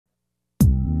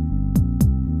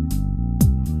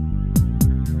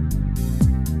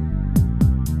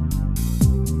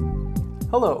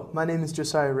Hello, my name is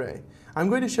Josiah Ray. I'm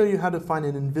going to show you how to find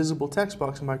an invisible text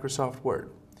box in Microsoft Word.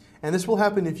 And this will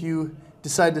happen if you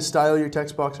decide to style your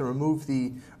text box and remove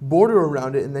the border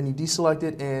around it, and then you deselect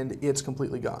it and it's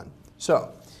completely gone.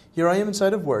 So here I am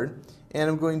inside of Word, and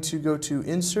I'm going to go to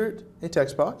Insert a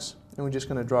Text Box, and we're just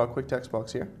going to draw a quick text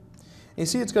box here. And you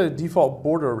see it's got a default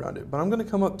border around it, but I'm going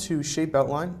to come up to Shape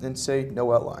Outline and say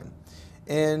No Outline.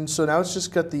 And so now it's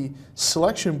just got the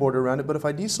selection border around it, but if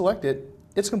I deselect it,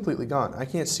 it's completely gone. I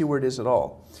can't see where it is at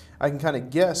all. I can kind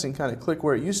of guess and kind of click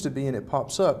where it used to be and it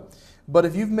pops up. But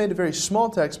if you've made a very small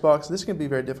text box, this can be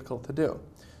very difficult to do.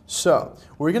 So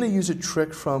we're going to use a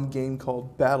trick from a game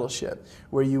called Battleship,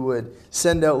 where you would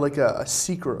send out like a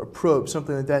seeker, a probe,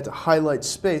 something like that, to highlight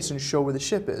space and show where the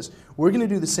ship is. We're going to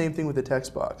do the same thing with the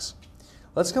text box.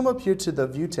 Let's come up here to the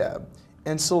View tab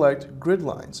and select Grid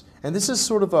Lines. And this is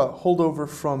sort of a holdover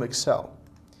from Excel.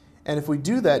 And if we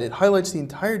do that, it highlights the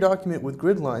entire document with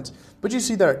grid lines, but you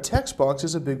see that our text box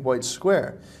is a big white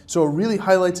square. So it really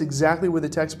highlights exactly where the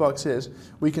text box is.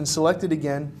 We can select it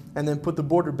again and then put the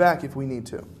border back if we need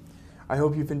to. I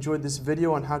hope you've enjoyed this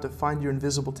video on how to find your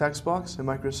invisible text box in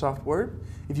Microsoft Word.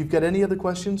 If you've got any other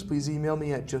questions, please email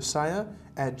me at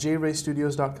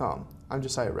josiah@jraystudios.com. I'm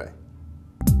Josiah Ray.